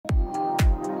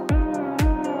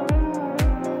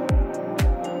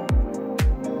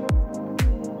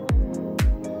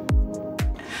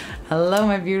Hello,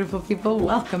 my beautiful people.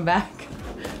 Welcome back.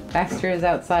 Baxter is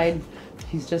outside.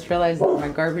 He's just realized that my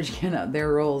garbage can out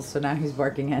there rolls, so now he's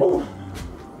barking at it.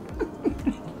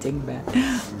 Dingbat.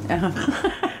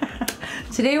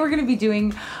 Today we're going to be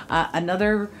doing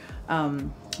another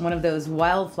one of those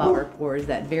wildflower pours,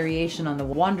 that variation on the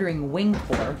wandering wing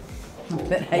pour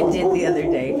that I did the other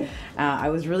day. I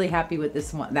was really happy with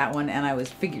that one, and I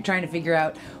was trying to figure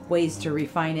out ways to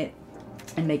refine it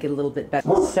and make it a little bit better.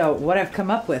 So what I've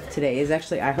come up with today is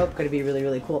actually, I hope, going to be really,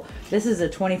 really cool. This is a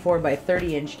 24 by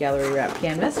 30 inch gallery wrap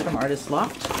canvas from Artist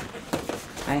Loft.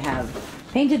 I have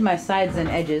painted my sides and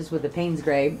edges with a Paynes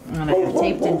Grey, and I have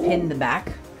taped and pinned the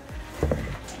back.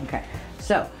 Okay,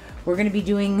 so we're going to be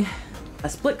doing a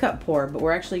split cup pour, but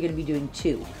we're actually going to be doing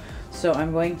two. So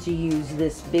I'm going to use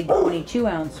this big 22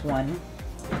 ounce one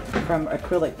from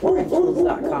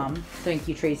acrylic.com. Thank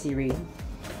you, Tracy Reed.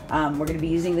 We're going to be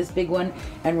using this big one,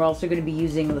 and we're also going to be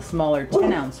using the smaller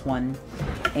 10 ounce one,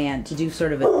 and to do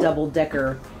sort of a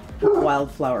double-decker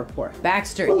wildflower pour.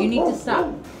 Baxter, you need to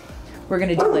stop. We're going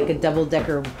to do like a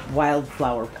double-decker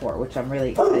wildflower pour, which I'm really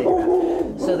excited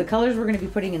about. So the colors we're going to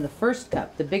be putting in the first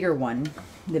cup, the bigger one,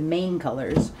 the main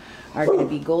colors, are going to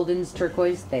be Golden's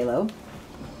Turquoise Pthalo.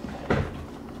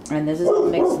 And this is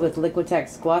mixed with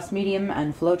Liquitex Gloss Medium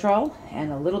and Floetrol,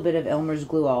 and a little bit of Elmer's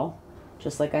Glue All,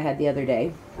 just like I had the other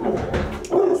day. That's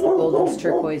the Golden's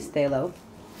Turquoise Pthalo.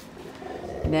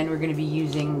 And then we're going to be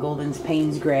using Golden's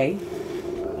Paynes Grey.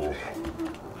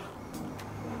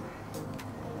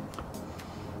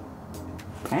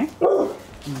 Okay.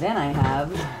 And then I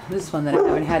have this one that I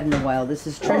haven't had in a while. This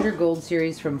is Treasure Gold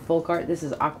series from DecoArt. This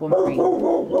is Aquamarine.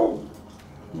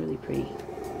 Really pretty.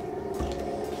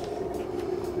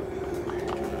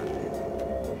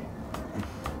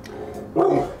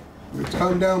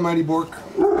 Calm down, Mighty Bork.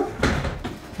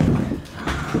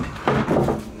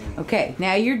 Okay,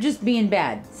 now you're just being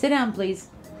bad. Sit down, please.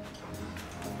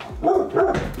 We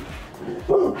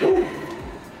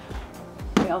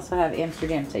also have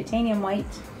Amsterdam Titanium White.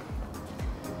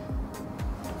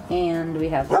 And we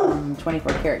have some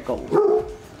 24 karat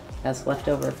gold. That's left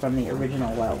over from the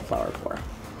original wildflower pour.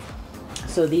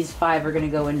 So these 5 are going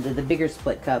to go into the bigger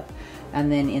split cup. And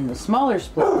then in the smaller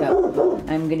split cup,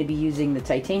 I'm going to be using the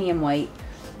titanium white,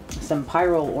 some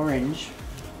pyrrole orange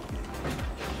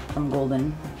from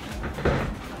Golden.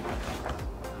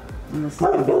 And this is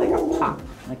going to be like a pop,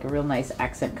 like a real nice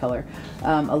accent color.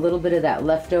 A little bit of that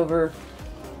leftover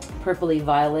purpley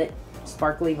violet,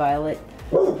 sparkly violet,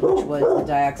 which was the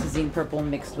dioxazine purple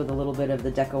mixed with a little bit of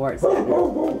the DecoArt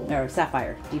or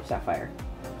sapphire, deep sapphire.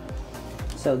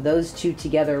 So those two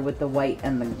together with the white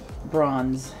and the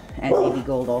bronze and baby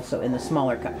gold also in the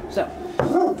smaller cup. So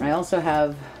I also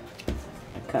have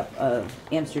a cup of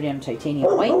Amsterdam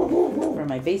Titanium White for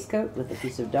my base coat with a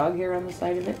piece of dog hair on the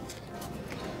side of it.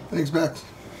 Thanks, Bax.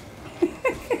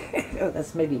 Oh,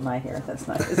 that's maybe my hair. That's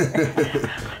not his hair.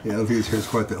 Yeah, I don't think his hair's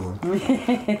quite that long.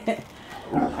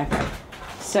 Okay.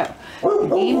 So the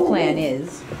game plan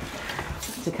is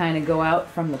to kind of go out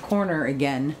from the corner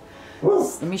again.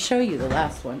 Let me show you the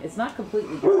last one. It's not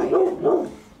completely dry yet,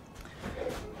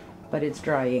 but it's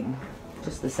drying.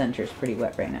 Just the center is pretty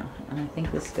wet right now. And I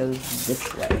think this goes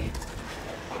this way.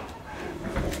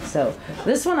 So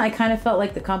this one, I kind of felt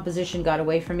like the composition got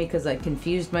away from me because I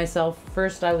confused myself.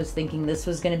 First I was thinking this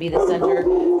was going to be the center,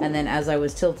 and then as I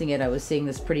was tilting it, I was seeing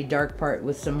this pretty dark part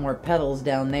with some more petals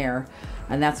down there,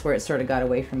 and that's where it sort of got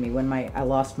away from me when I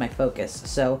lost my focus.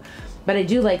 So, but I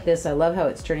do like this. I love how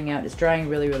it's turning out. It's drying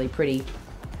really, really pretty,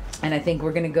 and I think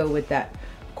we're going to go with that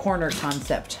corner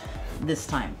concept this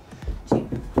time too.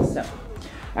 So,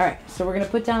 all right, so we're going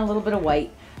to put down a little bit of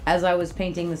white. As I was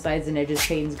painting the sides and edges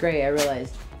Paynes Grey, I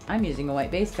realized I'm using a white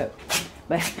base coat,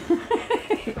 but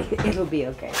it'll be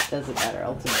okay. It doesn't matter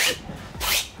ultimately.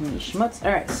 Schmutz.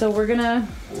 All right, so we're gonna,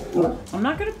 I'm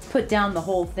not gonna put down the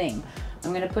whole thing.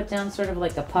 I'm gonna put down sort of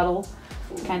like a puddle,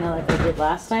 kind of like I did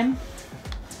last time.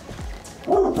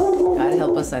 God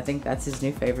help us, I think that's his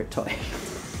new favorite toy.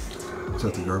 Is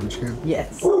that the garbage can?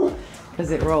 Yes,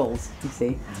 because it rolls, you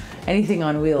see. Anything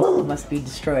on wheels must be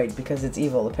destroyed because it's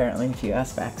evil, apparently, if you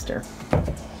ask Baxter.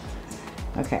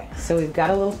 Okay, so we've got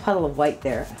a little puddle of white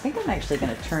there. I think I'm actually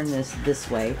going to turn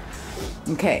this way.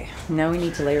 Okay, now we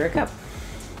need to layer a cup.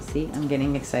 See, I'm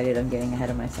getting excited. I'm getting ahead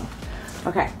of myself.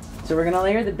 Okay, so we're going to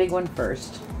layer the big one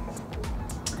first.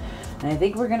 And I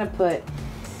think we're going to put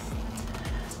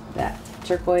that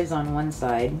turquoise on one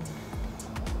side.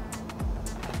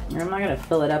 And I'm not going to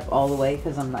fill it up all the way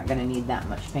because I'm not going to need that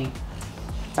much paint.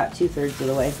 About 2/3 of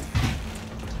the way.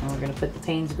 And we're going to put the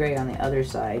Paynes Grey on the other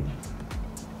side.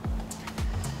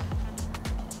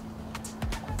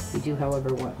 We do,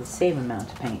 however, want the same amount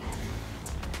of paint.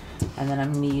 And then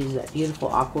I'm going to use that beautiful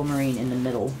aquamarine in the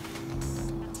middle.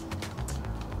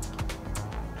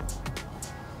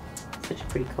 Such a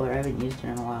pretty color. I haven't used it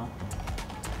in a while.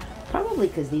 Probably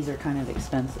because these are kind of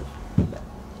expensive. But,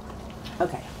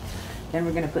 okay. Then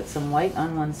we're going to put some white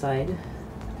on one side.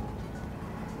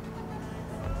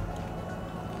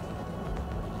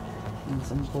 And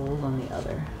some gold on the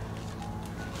other.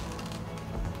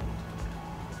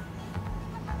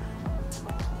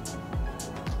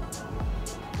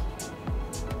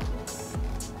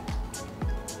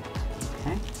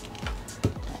 Okay.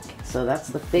 So that's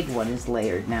the big one is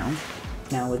layered now.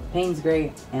 Now with Paynes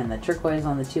Grey and the turquoise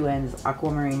on the two ends,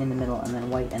 aquamarine in the middle, and then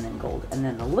white and then gold. And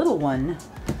then the little one,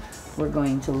 we're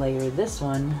going to layer this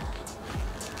one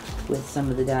with some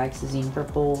of the dioxazine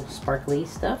purple sparkly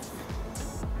stuff.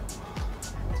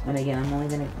 And again, I'm only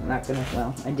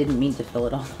well, I didn't mean to fill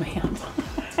it all the way up.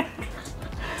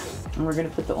 And we're gonna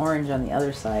put the orange on the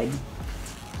other side.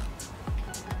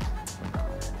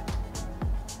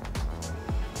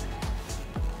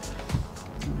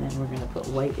 And then we're gonna put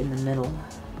white in the middle.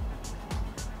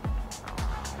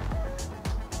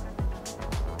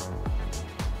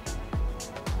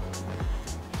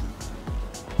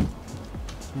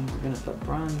 And we're gonna put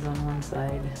bronze on one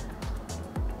side.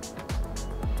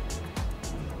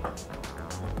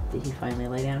 Did he finally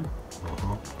lay down?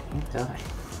 Uh-huh. Thank God.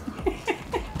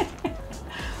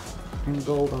 And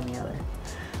gold on the other.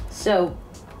 So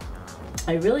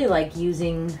I really like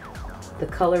using the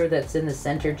color that's in the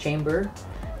center chamber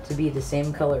to be the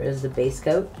same color as the base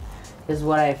coat, because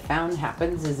what I found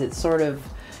happens is it sort of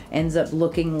ends up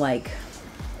looking like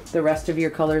the rest of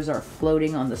your colors are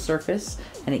floating on the surface,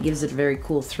 and it gives it a very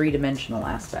cool three-dimensional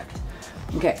aspect.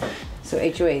 Okay, so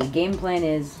HOA, the game plan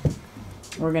is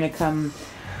we're gonna come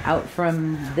out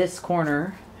from this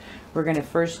corner. We're gonna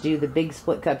first do the big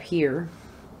split cup here,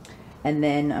 and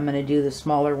then I'm gonna do the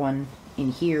smaller one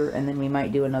in here, and then we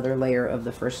might do another layer of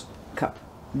the first cup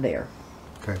there.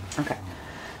 Okay. Okay.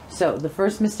 So the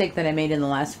first mistake that I made in the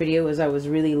last video was I was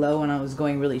really low and I was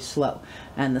going really slow.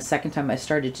 And the second time I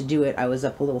started to do it, I was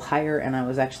up a little higher and I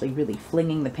was actually really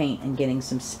flinging the paint and getting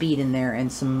some speed in there and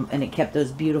it kept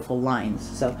those beautiful lines.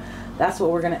 So that's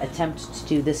what we're gonna attempt to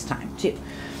do this time too.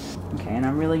 Okay, and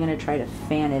I'm really gonna try to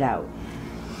fan it out.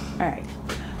 All right,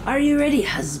 are you ready,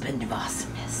 husband of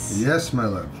awesomeness? Yes, my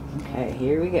love. Okay,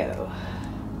 here we go.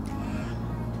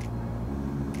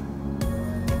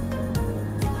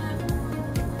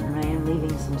 And I am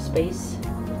leaving some space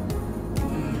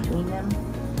in between them.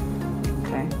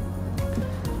 Okay.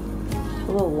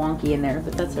 A little wonky in there,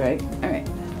 but that's all right. All right,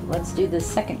 let's do the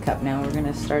second cup now. We're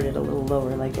gonna start it a little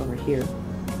lower, like over here.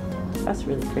 That's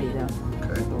really pretty though.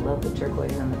 Okay. I love the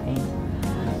turquoise on the paint.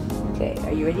 Okay,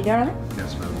 are you ready, darling?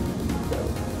 Yes, ma'am.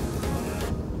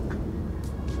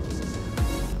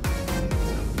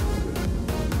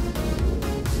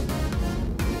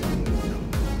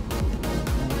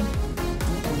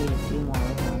 I need a few more on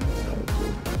this side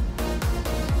too.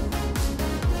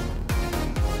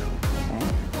 Okay.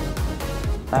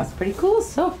 That's pretty cool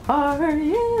so far.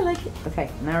 Yeah, I like it. Okay,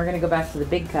 now we're gonna go back to the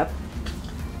big cup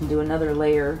and do another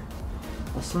layer,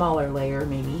 a smaller layer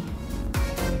maybe.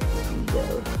 There you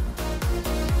go.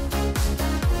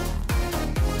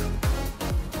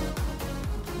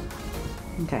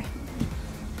 Okay.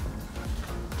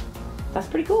 That's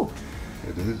pretty cool.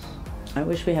 It is. I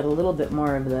wish we had a little bit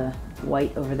more of the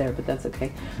white over there, but that's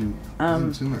okay.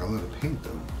 Doesn't seem like a lot of paint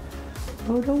though.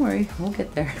 Oh, don't worry, we'll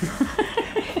get there.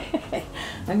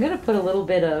 I'm gonna put a little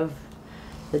bit of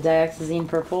the dioxazine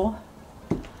purple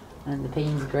and the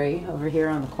Paynes Grey over here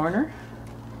on the corner.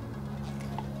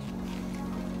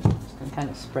 Just gonna kind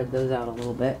of spread those out a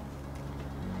little bit.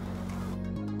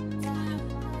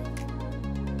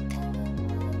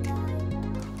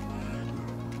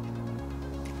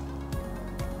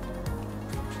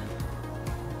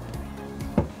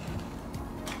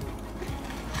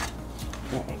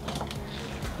 Okay.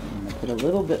 I'm gonna put a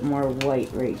little bit more white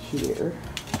right here.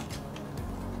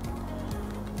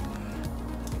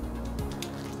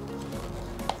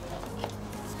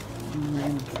 And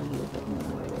then put a little bit more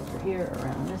white over here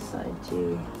around this side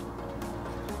too.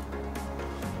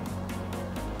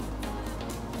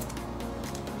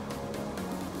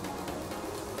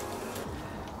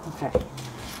 Okay.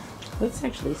 Let's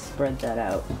actually spread that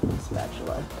out with a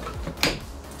spatula.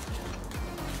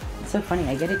 It's so funny,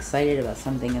 I get excited about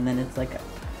something and then it's like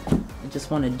I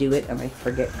just want to do it and I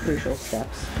forget crucial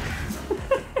steps.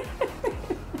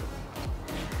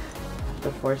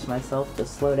 To force myself to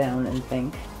slow down and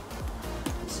think.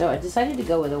 So I decided to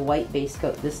go with a white base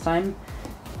coat this time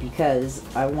because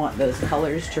I want those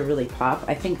colors to really pop.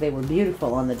 I think they were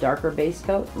beautiful on the darker base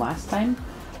coat last time,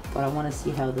 but I want to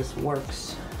see how this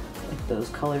works, if those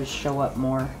colors show up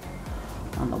more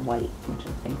on the white, which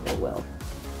I think they will.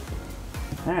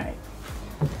 All right.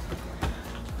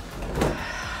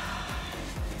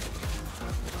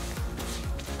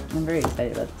 I'm very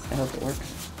excited about this. I hope it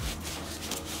works.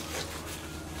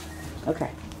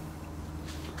 Okay.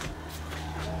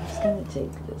 I'm just gonna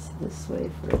take this way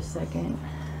for a second.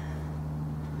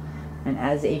 And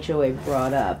as HOA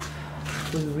brought up,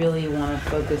 we really want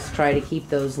to try to keep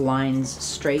those lines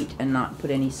straight and not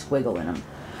put any squiggle in them.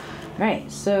 All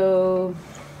right, so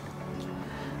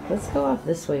let's go off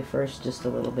this way first just a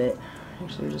little bit.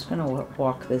 Actually, we're just gonna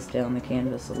walk this down the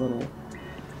canvas a little.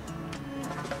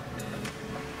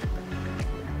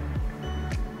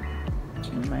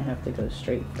 You might have to go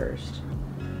straight first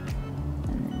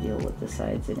and then deal with the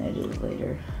sides and edges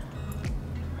later.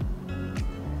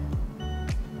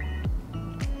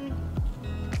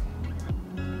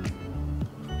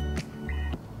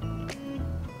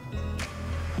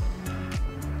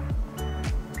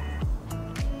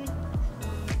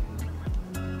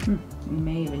 You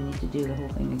may even need to do the whole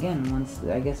thing again once.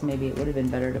 I guess maybe it would have been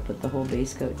better to put the whole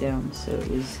base coat down, so it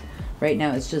was, right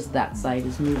now it's just that side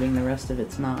is moving, the rest of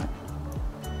it's not.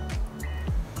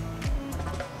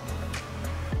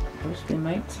 Of course, we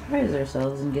might surprise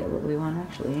ourselves and get what we want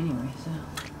actually anyway, so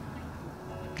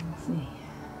let's see.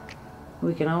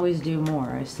 We can always do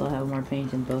more. I still have more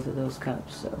paint in both of those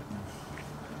cups, so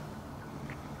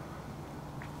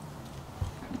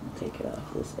I'll take it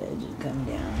off this edge and come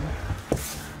down.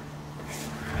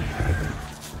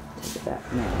 Take it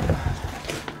back now.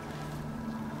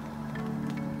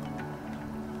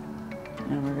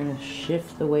 And we're going to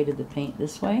shift the weight of the paint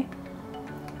this way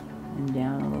and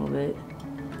down a little bit,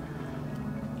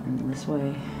 and this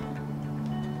way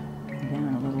and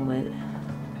down a little bit.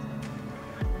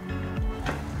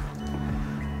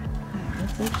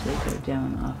 Let's actually go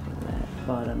down off of that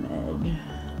bottom edge.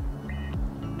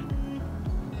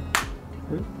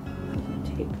 Oop,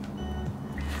 tape.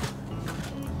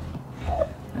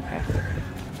 Okay.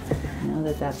 Now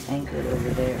that that's anchored over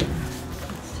there,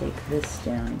 let's take this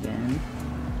down again.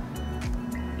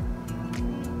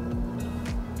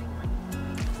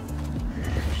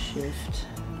 Shift.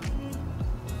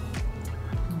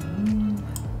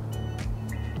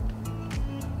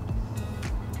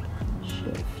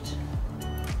 Shift.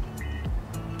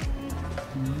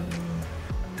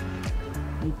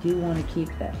 I do want to keep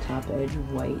that top edge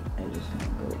white. I just want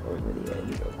to go over the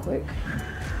edge real quick.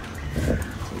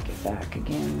 Take it back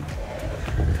again.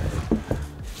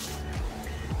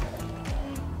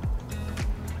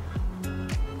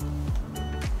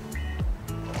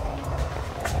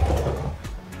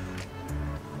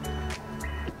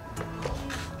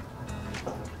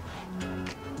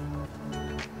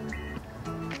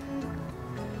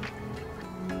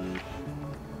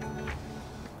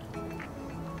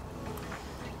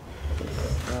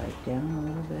 Slide down a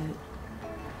little bit.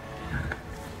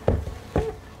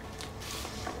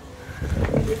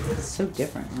 It's so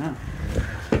different, wow.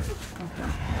 Okay,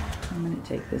 I'm going to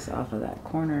take this off of that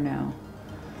corner now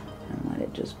and let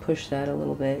it just push that a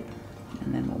little bit,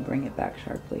 and then we'll bring it back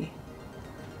sharply.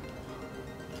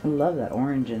 I love that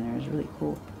orange in there, it's really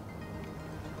cool.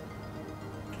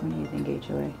 What do you think,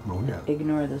 HOA? Oh yeah.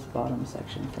 Ignore this bottom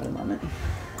section for the moment.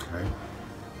 Okay.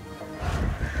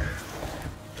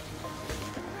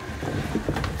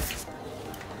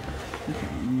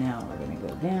 Okay, now we're going to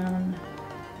go down.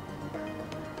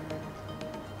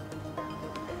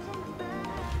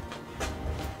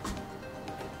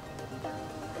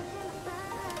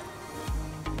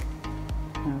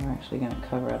 Now we're actually going to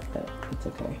cover up that. It's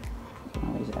okay. We can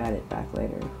always add it back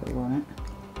later if we want it.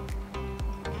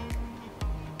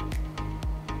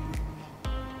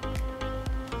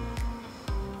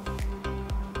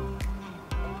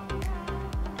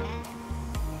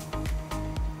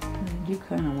 I do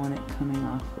kind of want it coming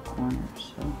off the corner,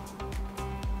 so.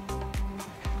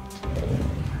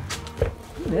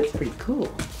 Ooh, that's pretty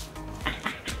cool.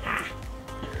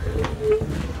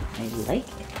 I like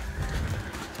it.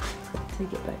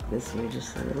 Take it back this way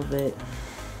just a little bit.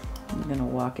 I'm gonna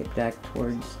walk it back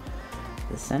towards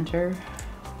the center.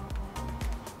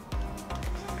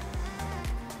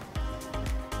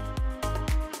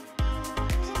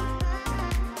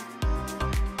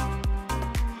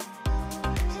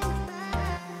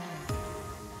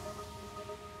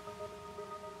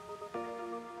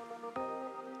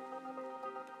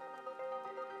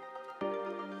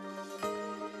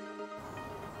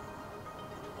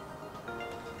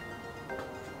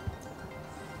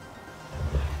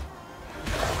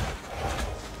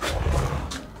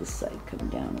 This side come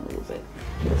down a little bit.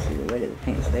 You'll see the weight of the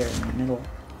paint's there in the middle.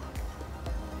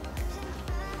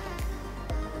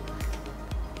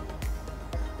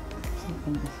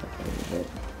 open this up a little bit.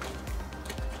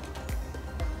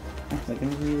 That's looking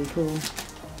really cool.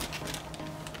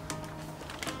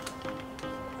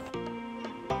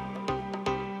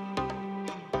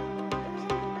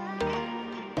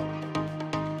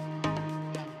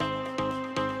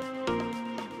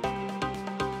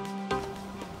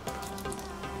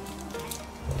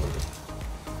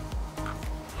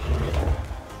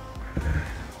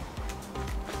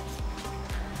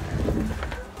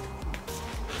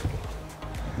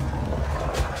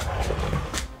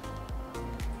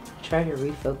 Try to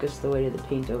refocus the weight of the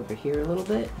paint over here a little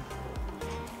bit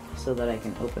so that I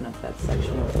can open up that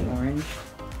section with the orange.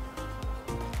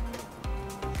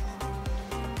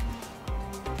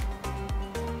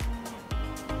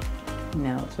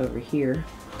 Now it's over here,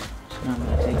 so now I'm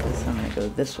going to take this, I'm going to go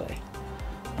this way,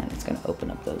 and it's going to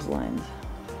open up those lines.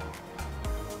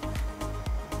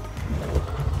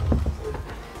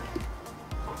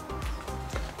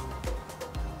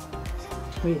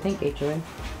 What do you think, HOA?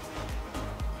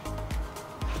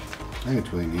 I think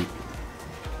it's really neat.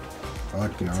 I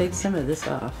like the orange. Take some of this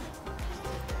off.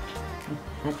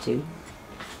 Had to.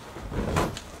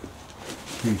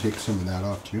 Can you take some of that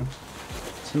off too?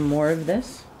 Some more of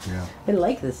this? Yeah. I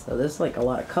like this though. There's like a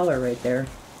lot of color right there.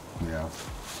 Yeah. Looks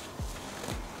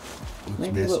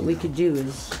Maybe messy, what we though. could do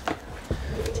is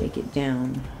take it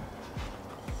down.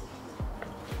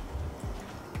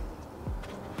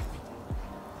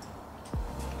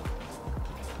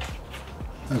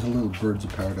 There's a little Birds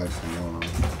of Paradise thing going on.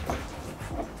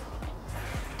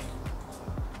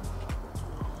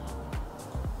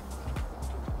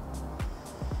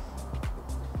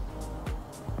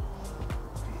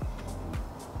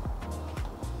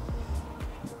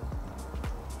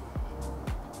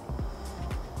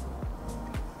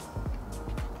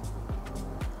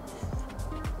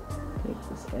 Take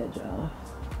this edge off.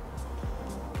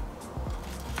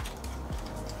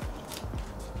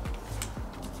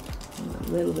 A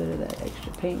little bit of that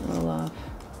extra paint roll off.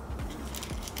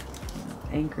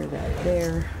 Anchor that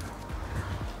there.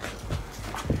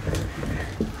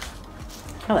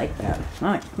 I like that.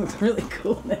 Oh, it's really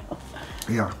cool now.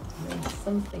 Yeah. There's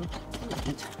something.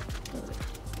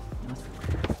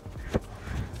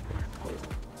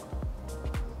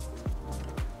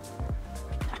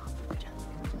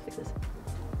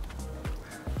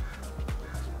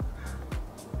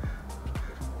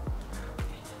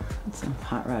 Some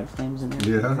hot rod flames in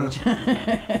there. Yeah. I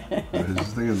was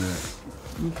just thinking that.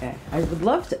 Okay, I would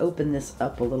love to open this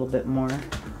up a little bit more.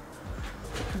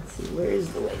 Let's see, where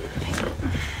is the weight of the paint?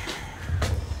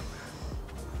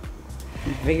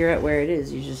 You figure out where it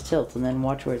is, you just tilt and then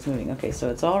watch where it's moving. Okay,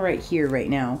 so it's all right here right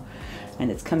now,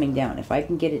 and it's coming down. If I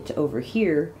can get it to over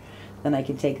here, then I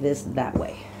can take this that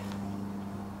way.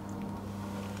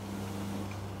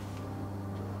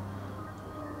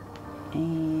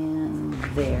 And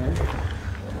there.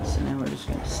 So now we're just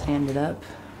going to stand it up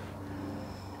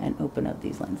and open up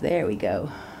these lines. There we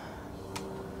go.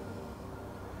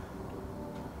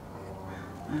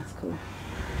 That's cool.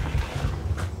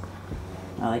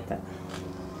 I like that.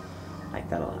 I like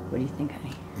that a lot. What do you think,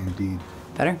 honey? Indeed.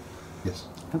 Better? Yes.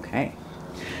 Okay.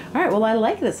 All right, well, I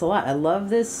like this a lot. I love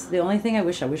this. The only thing I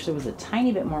wish there was a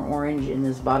tiny bit more orange in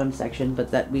this bottom section,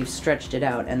 but that we've stretched it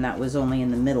out, and that was only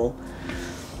in the middle.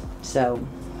 So,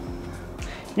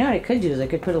 you know what I could do is I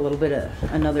could put a little bit of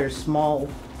another small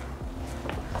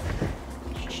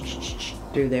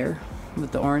through there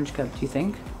with the orange cup, do you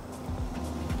think?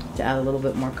 To add a little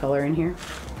bit more color in here?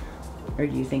 Or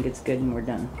do you think it's good and we're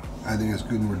done? I think it's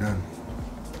good and we're done.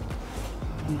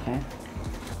 Okay.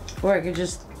 Or I could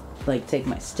just like take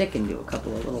my stick and do a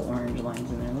couple of little orange lines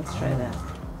in there. Let's try that.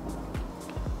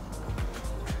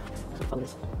 So follow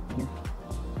this here.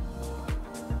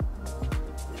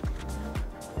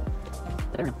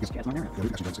 Better now. Yes. More there. Yeah, we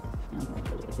actually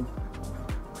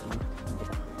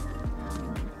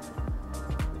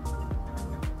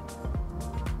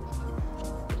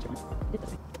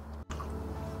done it.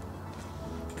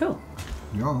 Cool.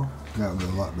 Yeah, that was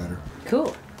a lot better.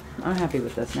 Cool. I'm happy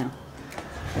with this now.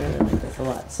 I really like this a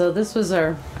lot. So this was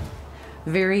our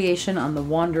variation on the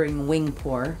wandering wing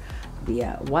pour,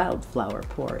 the wildflower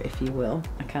pour, if you will.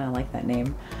 I kind of like that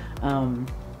name.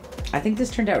 I think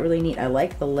this turned out really neat. I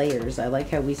like the layers. I like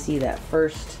how we see that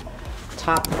first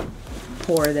top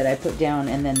pour that I put down,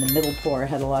 and then the middle pour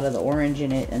had a lot of the orange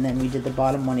in it, and then we did the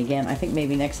bottom one again. I think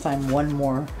maybe next time one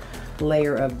more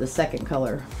layer of the second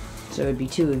color, so it would be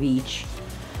two of each,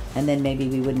 and then maybe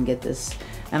we wouldn't get this.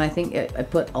 And I think I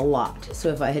put a lot, so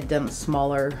if I had done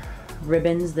smaller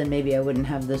ribbons, then maybe I wouldn't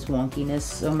have this wonkiness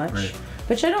so much. Right.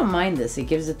 Which I don't mind this. It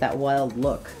gives it that wild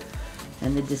look,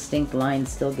 and the distinct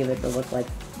lines still give it the look like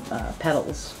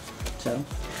petals. So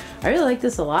I really like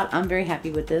this a lot. I'm very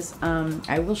happy with this.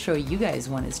 I will show you guys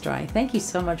when it's dry. Thank you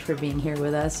so much for being here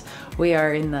with us. We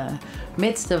are in the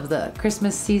midst of the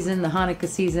Christmas season, the Hanukkah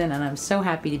season, and I'm so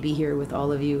happy to be here with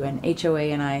all of you. And HOA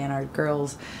and I and our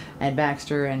girls at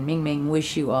Baxter and Ming Ming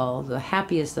wish you all the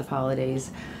happiest of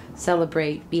holidays.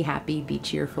 Celebrate, be happy, be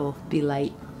cheerful, be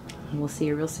light, and we'll see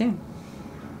you real soon.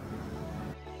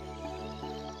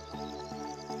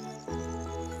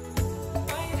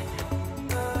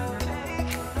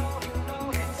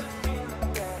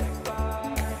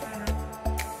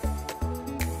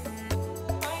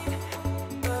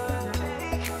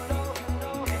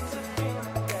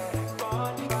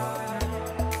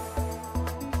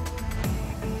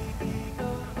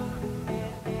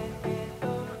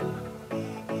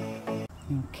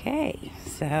 Okay,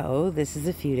 so this is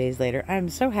a few days later. I'm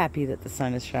so happy that the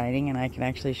sun is shining and I can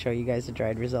actually show you guys a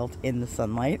dried result in the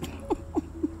sunlight.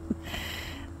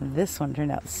 This one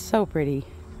turned out so pretty.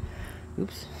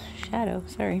 Oops, shadow,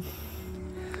 sorry.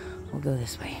 We'll go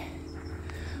this way.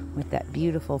 With that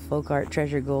beautiful folk art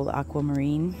treasure gold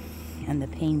aquamarine and the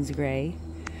Paynes Grey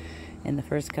in the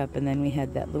first cup, and then we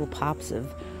had that little pops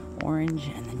of orange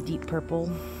and then deep purple,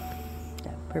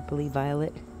 that purpley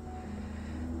violet.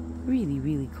 Really,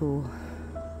 really cool.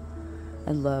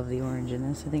 I love the orange in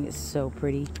this. I think it's so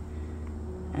pretty.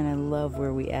 And I love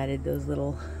where we added those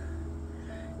little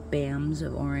bams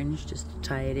of orange just to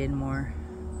tie it in more.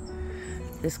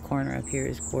 This corner up here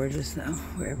is gorgeous though,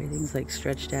 where everything's like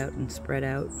stretched out and spread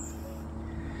out.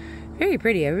 Very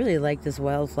pretty. I really like this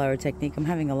wildflower technique. I'm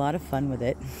having a lot of fun with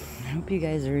it. I hope you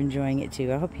guys are enjoying it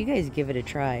too. I hope you guys give it a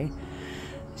try.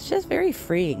 It's just very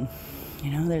freeing. You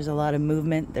know, there's a lot of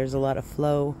movement, there's a lot of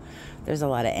flow, there's a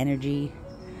lot of energy,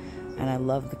 and I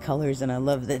love the colors, and I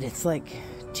love that it's like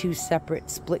two separate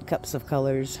split cups of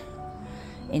colors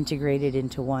integrated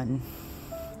into one.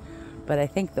 But I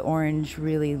think the orange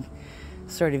really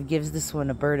sort of gives this one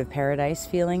a bird of paradise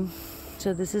feeling.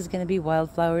 So this is going to be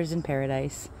wildflowers in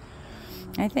paradise.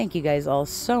 I thank you guys all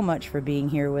so much for being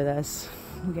here with us.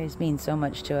 You guys mean so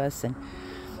much to us, and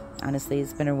honestly,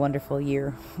 it's been a wonderful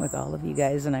year with all of you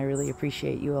guys, and I really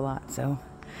appreciate you a lot. So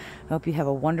I hope you have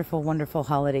a wonderful, wonderful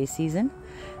holiday season,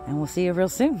 and we'll see you real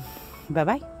soon.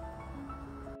 Bye-bye.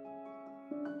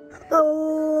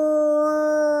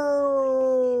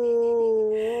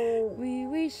 We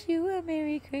wish you a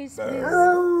Merry Christmas.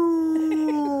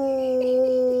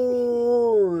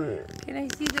 Can I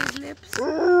see those lips?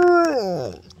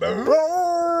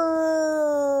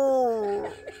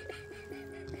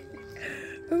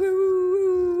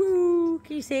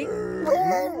 Can you sing?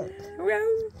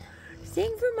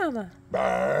 Sing for Mama.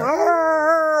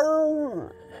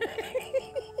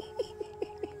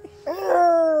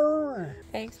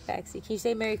 Thanks, Baxie. Can you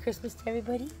say Merry Christmas to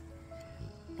everybody?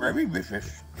 Merry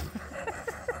Christmas.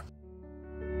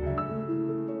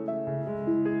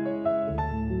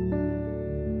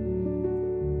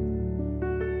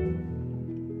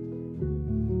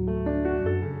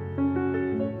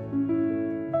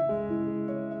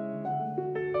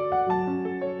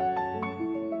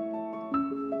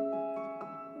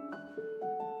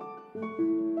 Thank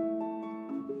you.